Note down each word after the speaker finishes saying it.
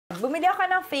Bumili ako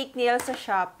ng fake nails sa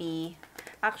Shopee.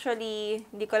 Actually,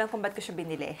 hindi ko alam kung ba't ko siya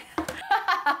binili.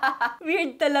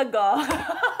 Weird talaga.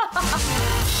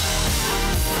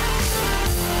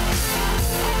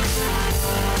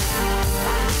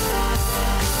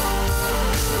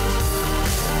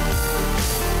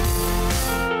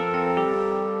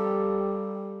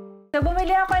 So,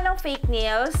 bumili ako ng fake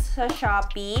nails sa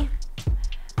Shopee.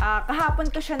 Kahapon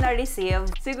ko siya na-receive.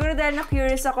 Siguro dahil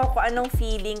na-curious ako kung anong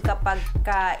feeling kapag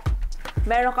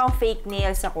meron kang fake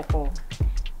nails sa kuko.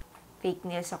 Fake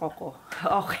nails sa kuko.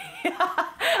 Okay.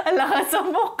 Ang lakas sa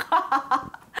mukha.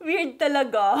 Weird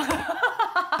talaga.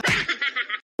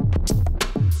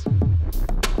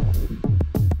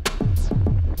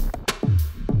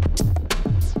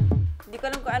 Hindi ko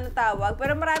alam kung anong tawag,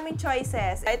 pero maraming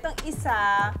choices. Itong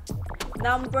isa,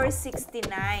 number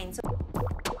 69. So,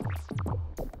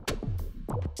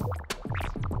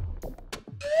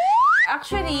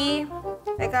 actually,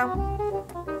 teka.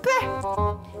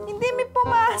 Hindi may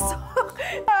pumasok.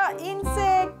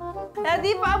 Insect.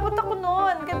 Di pa abot ako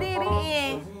noon. Kadiri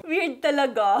eh. Weird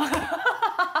talaga.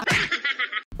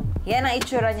 Yan ang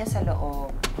itsura niya sa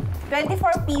loob.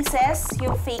 24 pieces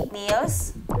yung fake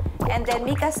nails. And then,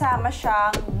 may kasama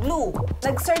siyang glue.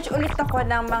 Nag-search ulit ako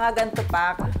ng mga ganito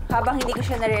pack habang hindi ko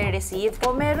siya nare-receive.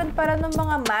 Kung meron para ng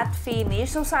mga matte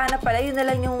finish, so sana pala yun na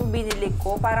lang yung binili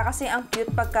ko. Para kasi ang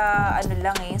cute pagka ano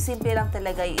lang eh. Simple lang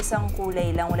talaga. Isang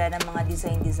kulay lang. Wala ng mga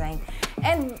design.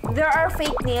 And there are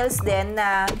fake nails din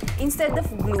na instead of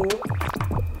glue,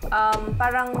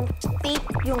 parang tape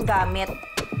yung gamit.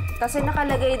 Kasi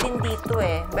nakalagay din dito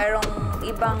eh. Merong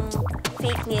ibang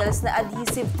fake nails na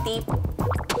adhesive tape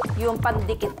yung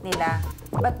pandikit nila.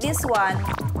 But this one,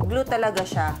 glue talaga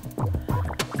siya.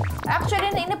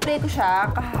 Actually, na-in-apply ko siya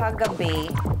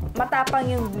kahagabi. Matapang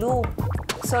yung glue.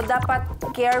 So, dapat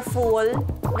careful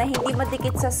na hindi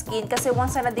madikit sa skin. Kasi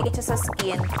once na nadikit siya sa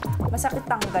skin, masakit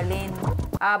tanggalin.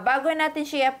 Bago natin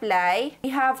siya apply, we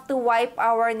have to wipe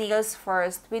our nails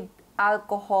first with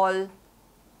alcohol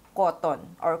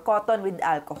cotton or cotton with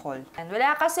alcohol. And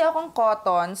wala kasi akong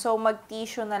cotton, so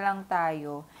mag-tissue na lang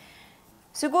tayo.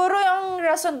 Siguro yung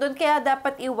rason doon kaya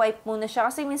dapat i-wipe muna siya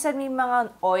kasi minsan may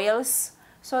mga oils.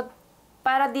 So,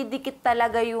 para didikit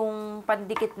talaga yung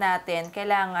pandikit natin,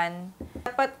 kailangan.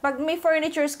 Pag may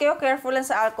furnitures kayo, careful lang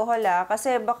sa alcohol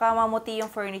kasi baka mamuti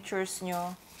yung furnitures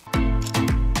nyo.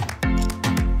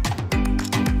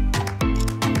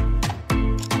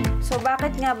 So,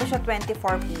 bakit nga ba siya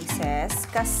 24 pieces?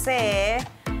 Kasi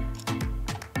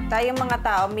tayong mga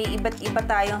tao, may iba't iba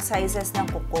tayong sizes ng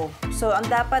kuko. So, ang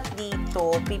dapat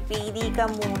dito, pipili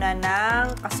ka muna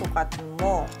ng kasukat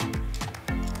mo.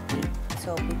 Okay.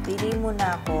 So, pipili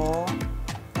muna ako.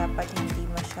 Dapat hindi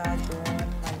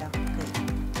masyadong malaki.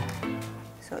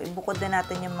 So, ibukod na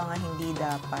natin yung mga hindi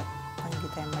dapat. Hindi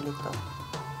tayo malito.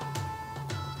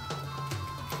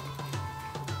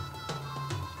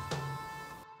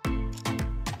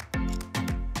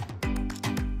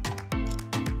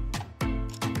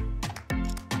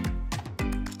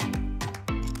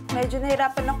 Medyo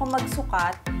nahirapan ako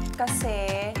magsukat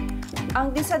kasi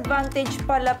ang disadvantage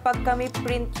pala pag kami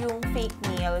print yung fake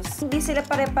nails, hindi sila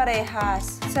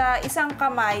pare-parehas. Sa isang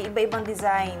kamay, iba-ibang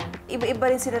design.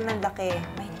 Iba-iba rin sila ng laki.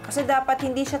 Kasi dapat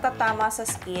hindi siya tatama sa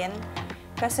skin.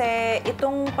 Kasi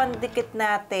itong pandikit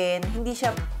natin, hindi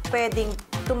siya pwedeng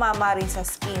tumama rin sa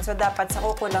skin. So, dapat sa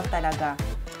kuko lang talaga.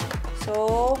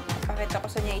 So, pakita ko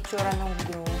sa inyo itsura ng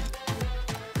glue.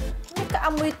 May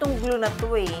kaamoy itong glue na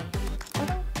to eh.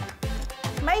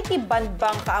 Mighty Band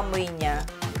bang kaamoy niya?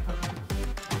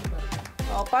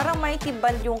 Oh, parang Mighty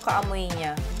Band yung kaamoy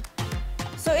niya.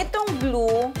 So, itong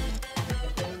glue,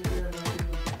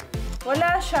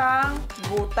 wala siyang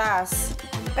butas.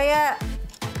 Kaya,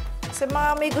 sa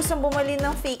mga may gustong bumali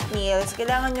ng fake nails,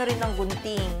 kailangan nyo rin ng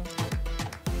gunting.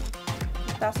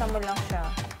 Tasan mo lang siya.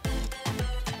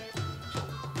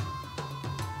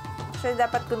 Actually,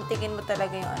 dapat guntingin mo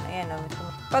talaga yung ano. Ayan,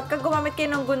 pagka gumamit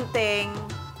kayo ng gunting,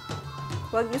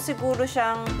 huwag nyo siguro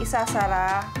siyang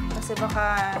isasara kasi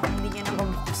baka hindi nyo na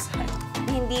mabuksan.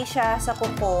 Hindi siya sa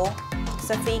kuko,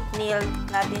 sa fake nail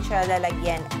natin siya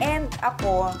lalagyan. And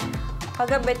ako,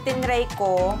 kagabi tinry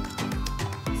ko,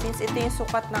 since ito yung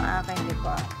sukat ng akin, di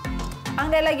ba?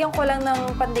 Ang lalagyan ko lang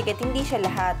ng pandikit, hindi siya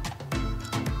lahat.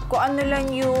 Kung ano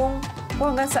lang yung,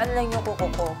 kung hanggang saan lang yung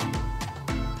kuko ko.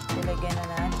 Lagyan na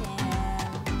natin.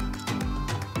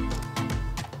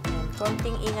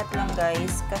 Konting ingat lang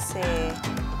guys kasi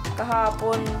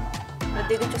kahapon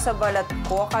nadikit siya sa balat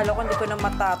ko. Akala ko hindi ko na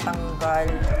matatanggal.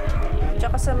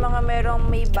 Tsaka sa mga merong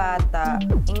may bata,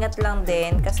 ingat lang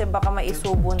din kasi baka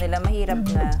maisubo nila, mahirap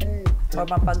na. O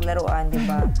mapaglaruan, di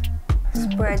ba?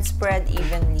 Spread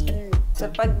evenly. So,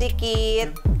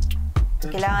 pagdikit,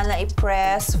 kailangan lang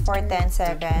i-press for 10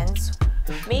 seconds.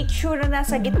 Make sure na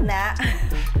nasa gitna.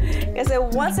 Kasi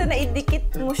once na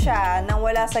naidikit mo siya nang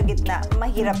wala sa gitna,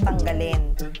 mahirap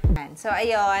tanggalin. So,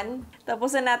 ayun.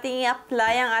 Tapos na natin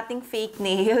i-apply ang ating fake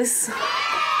nails.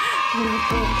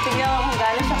 Tingnan mo kung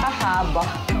gano'n siya kahaba.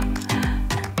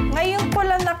 Ngayon ko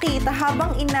lang nakita,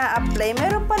 habang ina-apply,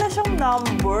 meron pala siyang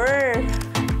number.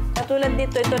 Katulad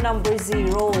nito, ito number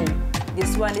 0.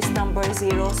 This one is number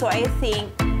 0. So, I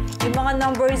think, yung mga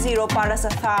number 0 para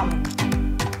sa thumb.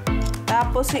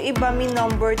 Tapos, yung iba may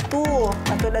number 2.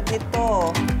 Katulad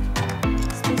nito.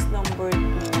 Is this number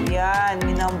 2? Yan,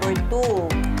 may number 2.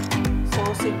 So,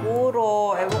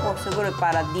 siguro, ewan ko, siguro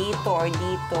para dito or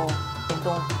dito. I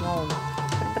don't know.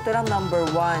 Pero ito lang number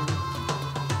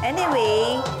 1.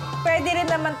 Anyway, pwede rin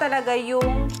naman talaga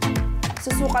yung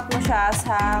susukat mo siya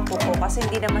sa kuko kasi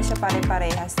hindi naman siya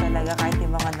pare-parehas talaga kahit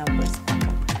yung mga numbers.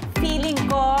 Feeling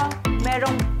ko,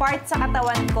 merong part sa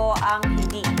katawan ko ang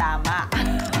hindi tama.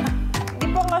 Hindi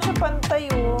pa nga siya pantay,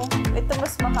 oh. Ito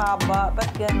mas mahaba. Ba't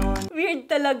ganun? Weird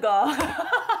talaga.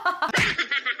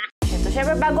 Ito,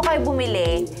 syempre bago kayo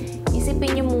bumili,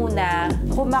 isipin nyo muna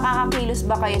kung makakakilos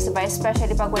ba kayo sa bahay,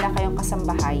 especially pag wala kayong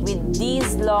kasambahay with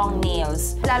these long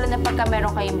nails. Lalo na pagka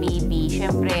meron kayong baby,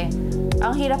 syempre,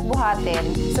 ang hirap buhatin.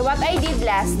 So what I did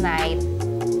last night,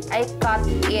 I cut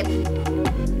it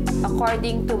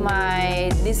according to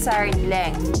my desired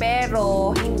length.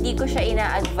 Pero hindi ko siya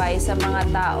ina-advise sa mga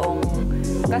taong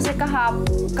kasi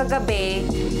kagabi,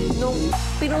 nung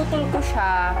pinutol ko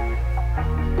siya,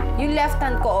 yung left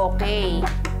hand ko okay.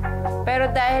 Pero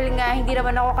dahil nga hindi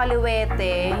naman ako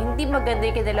kaliwete, hindi maganda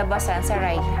yung kinalabasan sa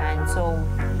right hand. So,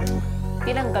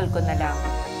 tinanggal ko na lang.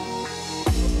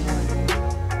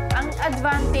 Ang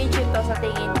advantage ito sa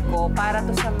tingin ko, para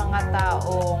to sa mga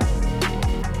taong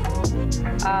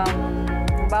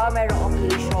bawa merong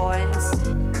occasions,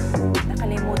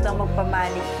 nakalimutan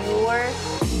magpa-manicure.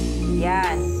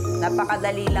 Yan.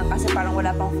 Napakadali lang kasi parang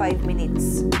wala pang 5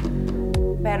 minutes.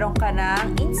 Meron ka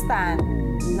ng instant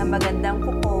na magandang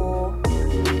kuko.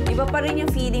 Iba pa rin yung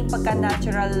feeling pagka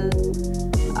natural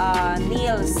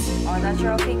nails o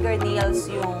natural fingernails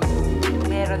yung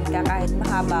meron ka kahit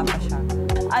mahaba pa siya.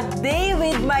 A day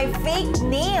with my fake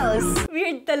nails!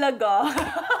 Weird talaga.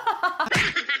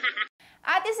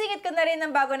 At isingit ko na rin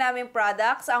ang bago naming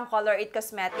products, ang Color It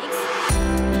Cosmetics.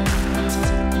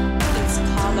 It's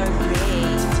color gray.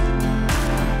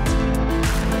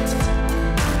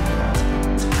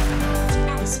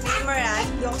 Disclaimer,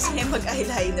 hindi ako sanay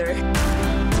mag-eyeliner.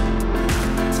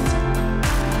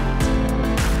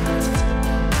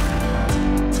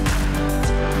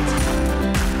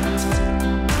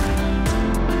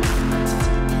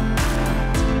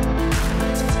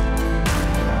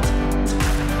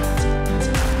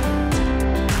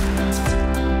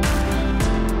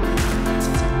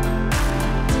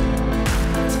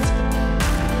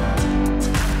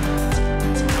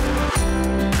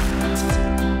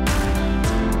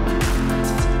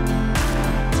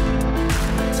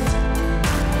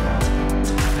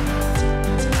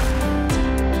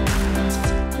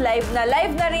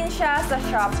 Live na rin siya sa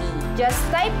Shopee. Just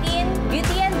type in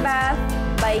Beauty and Bath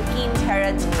by Kim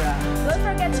Herradura. Don't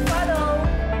forget to follow.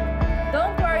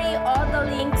 Don't worry, all the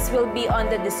links will be on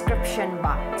the description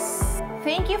box.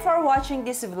 Thank you for watching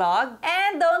this vlog.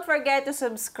 And don't forget to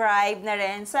subscribe na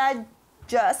rin sa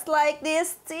Just Like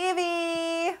This TV.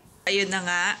 Ayun na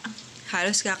nga.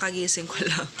 Halos kakagising ko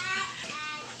lang.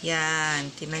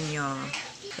 Yan, tinan nyo.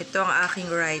 Ito ang aking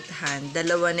right hand.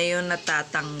 Dalawa na yung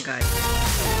natatanggal.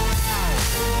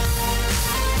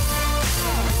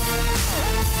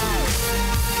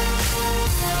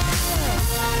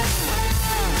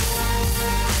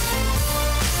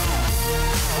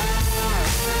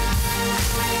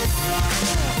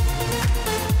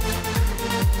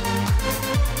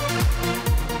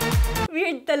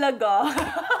 Weird talaga.